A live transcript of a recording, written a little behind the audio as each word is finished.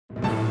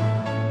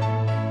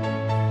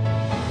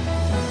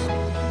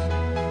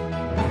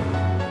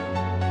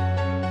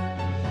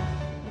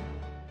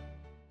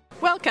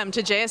Welcome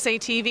to JSA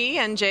TV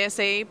and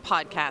JSA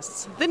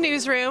Podcasts, the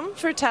newsroom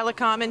for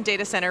telecom and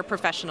data center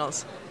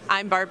professionals.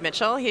 I'm Barb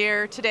Mitchell,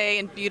 here today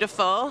in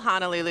beautiful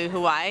Honolulu,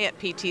 Hawaii at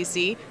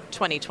PTC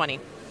 2020.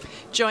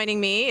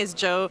 Joining me is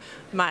Joe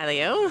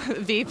Mileo,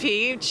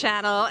 VP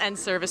Channel and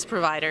Service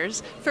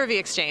Providers for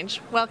vXchnge.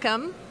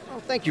 Welcome. Well,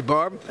 thank you,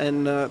 Barb,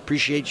 and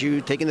appreciate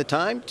you taking the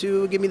time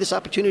to give me this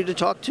opportunity to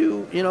talk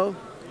to,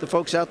 the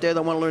folks out there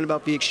that want to learn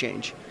about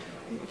vXchnge.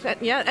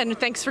 Yeah, and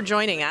thanks for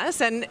joining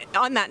us. And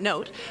on that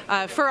note,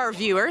 for our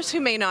viewers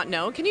who may not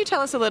know, can you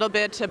tell us a little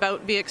bit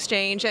about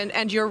vXchnge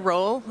and your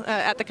role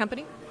at the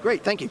company?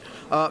 Great, thank you.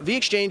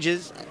 vXchnge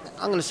is,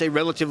 I'm going to say,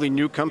 relatively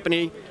new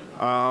company.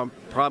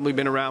 Probably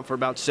been around for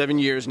about 7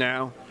 years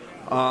now.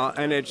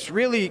 And it's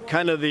really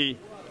kind of I'm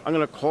going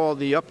to call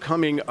the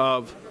upcoming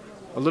of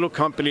a little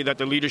company that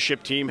the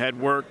leadership team had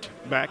worked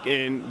back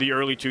in the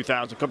early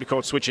 2000s, a company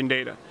called Switch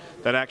Data,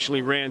 that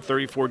actually ran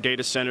 34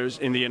 data centers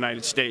in the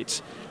United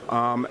States.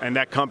 And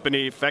that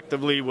company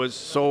effectively was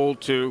sold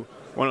to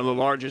one of the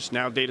largest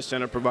now data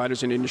center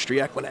providers in the industry,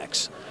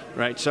 Equinix,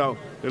 right? So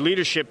the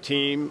leadership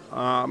team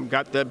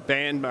got the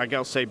band,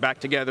 I'll say, back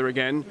together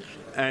again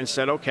and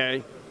said,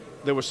 okay,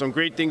 there were some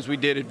great things we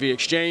did at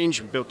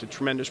vXchnge. We built a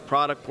tremendous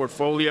product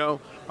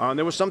portfolio.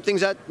 There were some things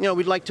that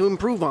we'd like to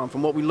improve on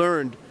from what we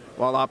learned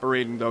while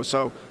operating those.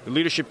 So the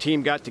leadership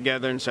team got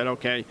together and said,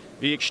 okay,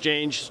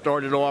 vXchnge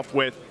started off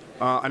with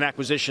an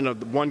acquisition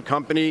of one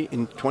company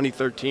in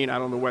 2013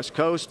 out on the West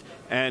Coast,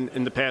 and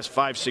in the past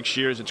 5-6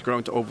 years, it's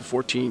grown to over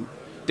 14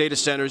 data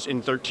centers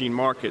in 13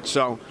 markets.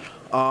 So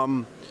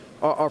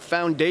our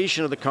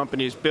foundation of the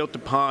company is built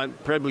upon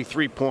probably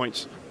 3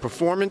 points: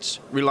 performance,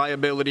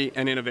 reliability,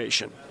 and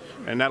innovation.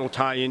 And that'll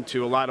tie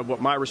into a lot of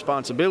what my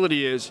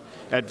responsibility is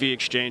at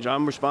vXchnge.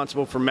 I'm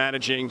responsible for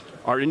managing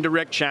our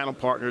indirect channel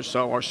partners,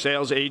 so our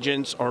sales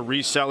agents, our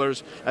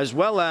resellers, as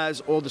well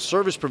as all the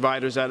service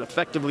providers that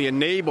effectively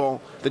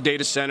enable the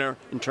data center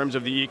in terms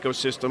of the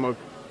ecosystem of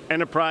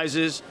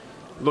enterprises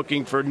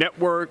looking for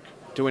network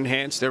to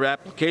enhance their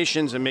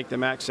applications and make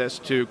them access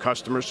to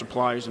customers,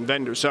 suppliers, and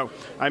vendors. So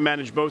I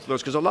manage both of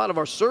those because a lot of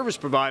our service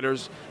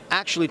providers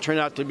actually turn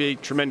out to be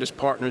tremendous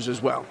partners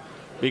as well,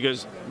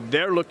 because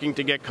they're looking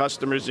to get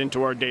customers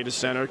into our data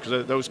center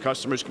because those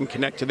customers can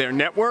connect to their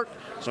network.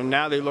 So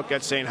now they look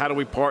at saying, how do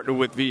we partner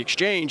with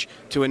vXchnge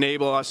to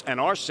enable us and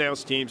our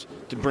sales teams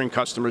to bring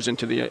customers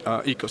into the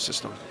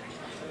ecosystem?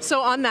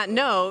 So on that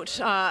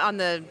note, on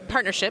the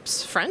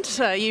partnerships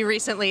front, you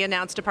recently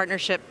announced a partner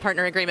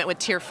agreement with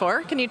Tier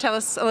 4. Can you tell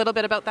us a little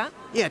bit about that?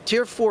 Yeah,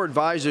 Tier 4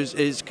 Advisors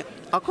is,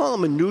 I'll call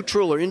them a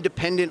neutral or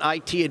independent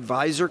IT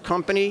advisor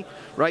company,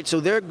 right? So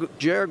their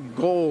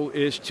goal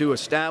is to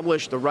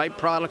establish the right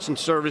products and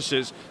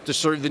services to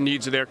serve the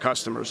needs of their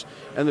customers.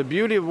 And the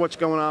beauty of what's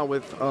going on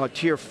with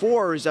Tier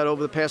 4 is that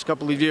over the past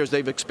couple of years,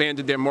 they've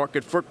expanded their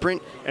market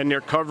footprint and their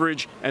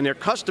coverage and their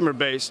customer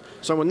base.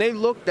 So when they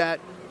looked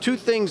at two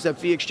things that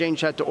vXchnge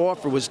had to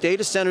offer was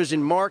data centers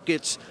in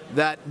markets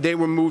that they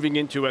were moving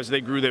into as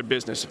they grew their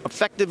business.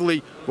 Effectively,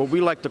 what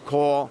we like to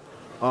call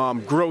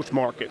growth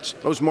markets,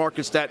 those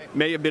markets that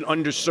may have been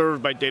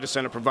underserved by data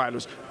center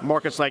providers.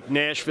 Markets like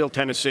Nashville,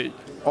 Tennessee,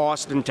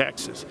 Austin,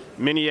 Texas,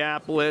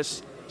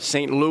 Minneapolis,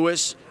 St.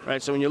 Louis,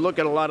 right? So when you look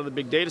at a lot of the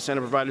big data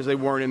center providers, they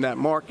weren't in that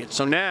market.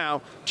 So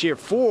now Tier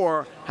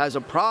 4 has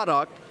a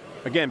product,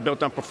 again,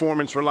 built on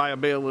performance,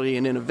 reliability,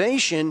 and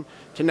innovation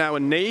to now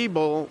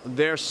enable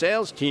their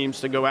sales teams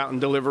to go out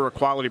and deliver a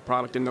quality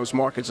product in those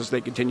markets as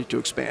they continue to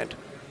expand.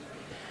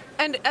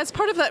 And as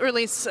part of that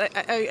release,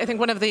 I think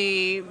one of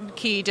the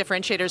key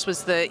differentiators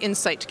was the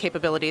insight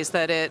capabilities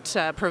that it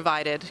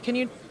provided. Can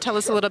you tell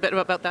us a little bit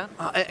about that?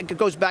 It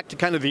goes back to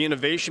kind of the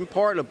innovation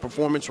part of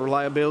performance,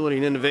 reliability,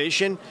 and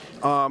innovation.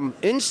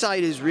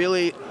 Insight is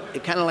really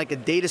kind of like a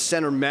data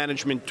center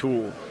management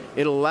tool.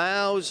 It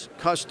allows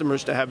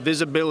customers to have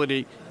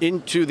visibility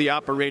into the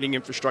operating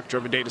infrastructure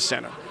of a data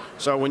center.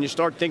 So when you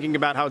start thinking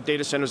about how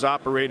data centers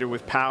operated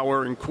with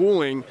power and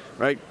cooling,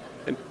 right,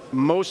 and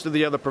most of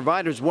the other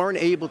providers weren't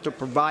able to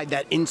provide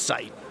that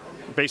insight,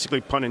 basically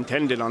pun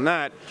intended on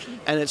that.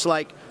 And it's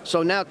like,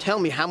 so now tell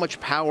me, how much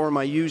power am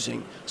I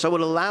using? So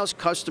it allows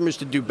customers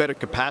to do better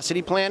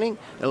capacity planning.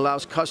 It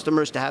allows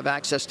customers to have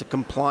access to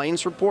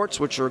compliance reports,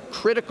 which are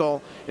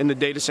critical in the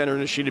data center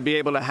industry, to be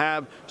able to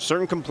have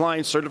certain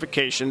compliance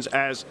certifications,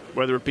 as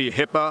whether it be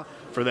HIPAA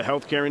for the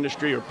healthcare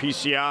industry or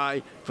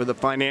PCI for the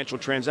financial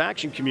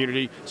transaction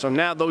community. So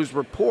now those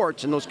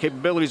reports and those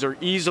capabilities are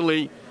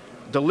easily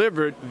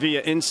delivered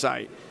via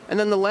Insight. And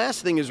then the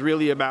last thing is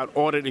really about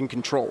audit and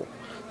control.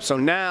 So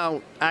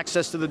now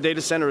access to the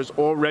data center is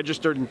all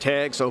registered and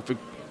tagged. So if a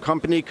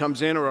company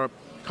comes in or a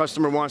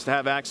customer wants to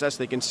have access,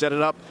 they can set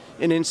it up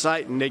in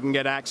Insight and they can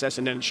get access,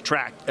 and then it's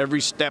tracked every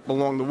step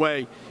along the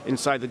way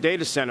inside the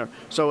data center.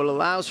 So it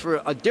allows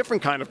for a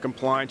different kind of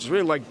compliance. It's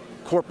really like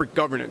corporate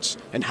governance.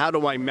 And how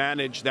do I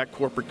manage that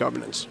corporate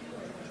governance?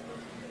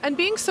 And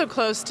being so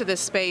close to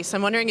this space,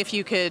 I'm wondering if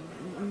you could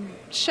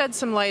shed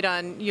some light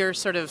on your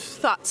sort of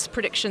thoughts,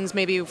 predictions,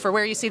 maybe for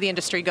where you see the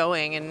industry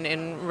going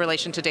in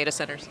relation to data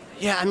centers?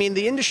 Yeah, I mean,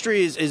 the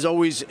industry is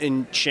always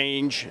in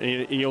change.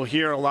 You'll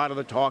hear a lot of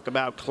the talk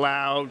about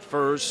cloud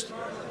first,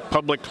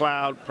 public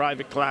cloud,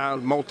 private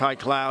cloud,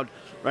 multi-cloud,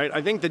 right?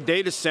 I think the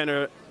data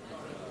center,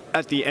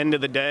 at the end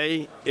of the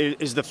day,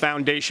 is the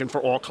foundation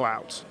for all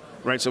clouds,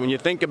 right? So when you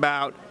think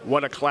about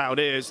what a cloud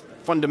is,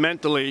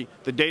 fundamentally,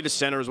 the data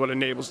center is what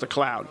enables the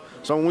cloud.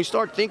 So when we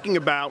start thinking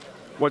about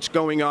what's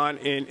going on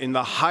in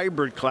the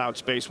hybrid cloud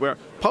space, where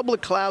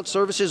public cloud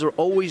services are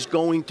always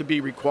going to be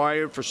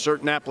required for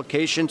certain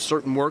applications,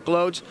 certain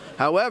workloads.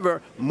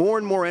 However, more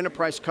and more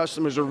enterprise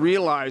customers are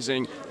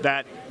realizing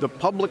that the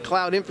public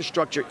cloud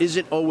infrastructure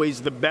isn't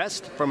always the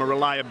best from a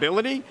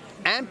reliability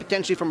and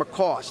potentially from a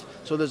cost.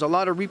 So there's a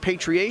lot of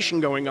repatriation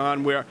going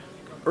on where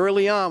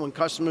early on, when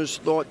customers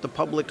thought the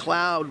public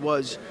cloud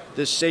was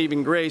this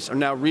saving grace, are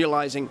now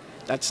realizing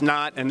that's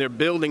not, and they're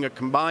building a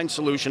combined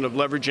solution of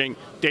leveraging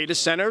data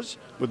centers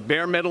with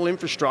bare metal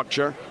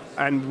infrastructure,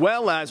 and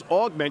well as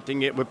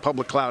augmenting it with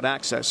public cloud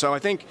access. So I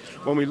think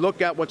when we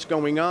look at what's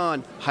going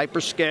on,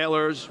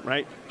 hyperscalers,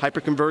 right,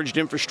 hyperconverged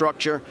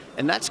infrastructure,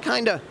 and that's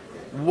kind of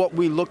what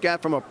we look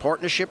at from a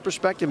partnership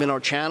perspective in our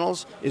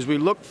channels, is we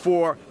look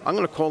for, I'm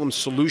going to call them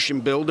solution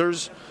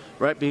builders,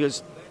 right,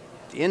 because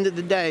at the end of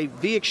the day,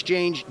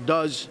 vXchnge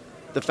does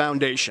the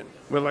foundation.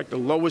 We're like the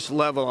lowest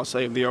level, I'll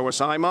say, of the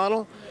OSI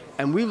model,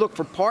 and we look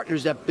for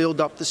partners that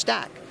build up the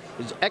stack.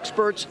 There's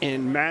experts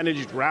in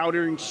managed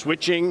routing,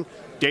 switching,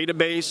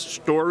 database,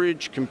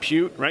 storage,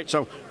 compute, right?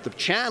 So the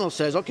channel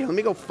says, okay, let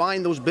me go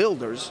find those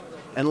builders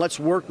and let's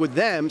work with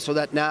them so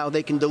that now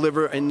they can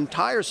deliver an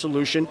entire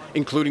solution,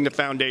 including the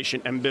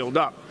foundation, and build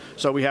up.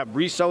 So we have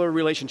reseller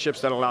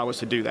relationships that allow us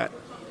to do that.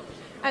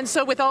 And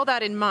so with all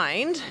that in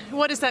mind,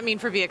 what does that mean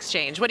for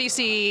vXchnge? What do you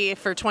see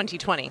for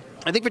 2020?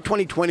 I think for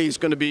 2020 is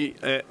going to be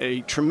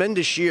a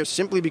tremendous year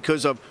simply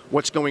because of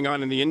what's going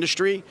on in the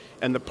industry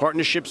and the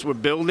partnerships we're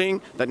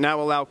building that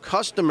now allow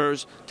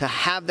customers to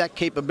have that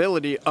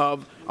capability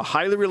of a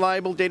highly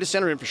reliable data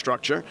center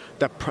infrastructure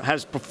that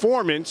has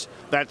performance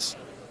that's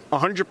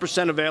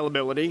 100%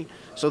 availability.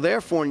 So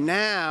therefore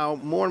now,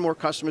 more and more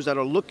customers that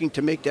are looking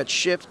to make that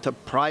shift to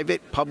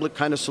private, public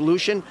kind of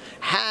solution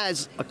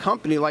has a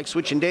company like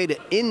Switch and Data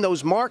in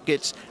those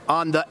markets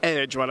on the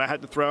edge. Well, I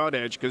had to throw out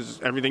edge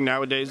because everything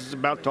nowadays is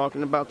about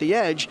talking about the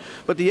edge.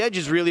 But the edge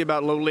is really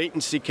about low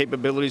latency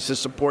capabilities to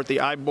support the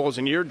eyeballs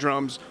and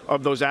eardrums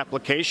of those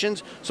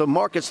applications. So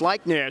markets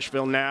like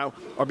Nashville now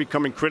are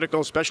becoming critical,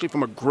 especially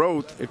from a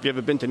growth. If you've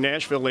ever been to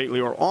Nashville lately,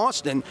 or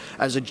Austin,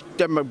 as a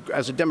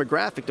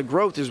demographic, the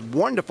growth is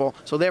wonderful.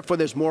 So therefore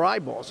there's more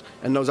eyeballs,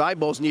 and those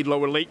eyeballs need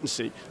lower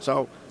latency.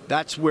 So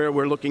that's where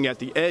we're looking at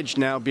the edge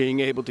now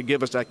being able to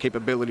give us that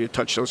capability to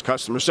touch those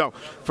customers. So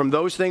from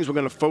those things, we're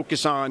going to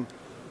focus on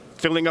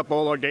filling up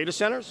all our data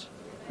centers,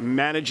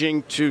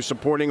 managing to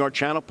supporting our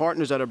channel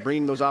partners that are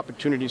bringing those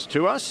opportunities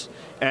to us,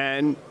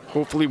 and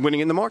hopefully winning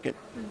in the market.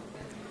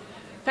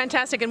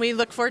 Fantastic, and we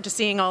look forward to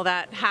seeing all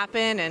that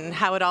happen and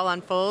how it all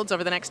unfolds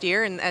over the next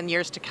year and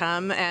years to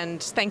come.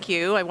 And thank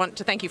you. I want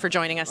to thank you for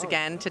joining us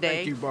again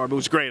today. Thank you, Barb. It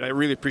was great. I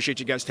really appreciate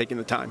you guys taking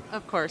the time.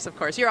 Of course, of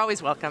course. You're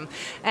always welcome.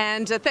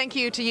 And thank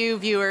you to you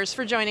viewers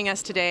for joining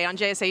us today on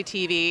JSA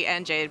TV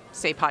and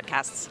JSA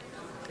Podcasts.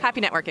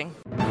 Happy networking.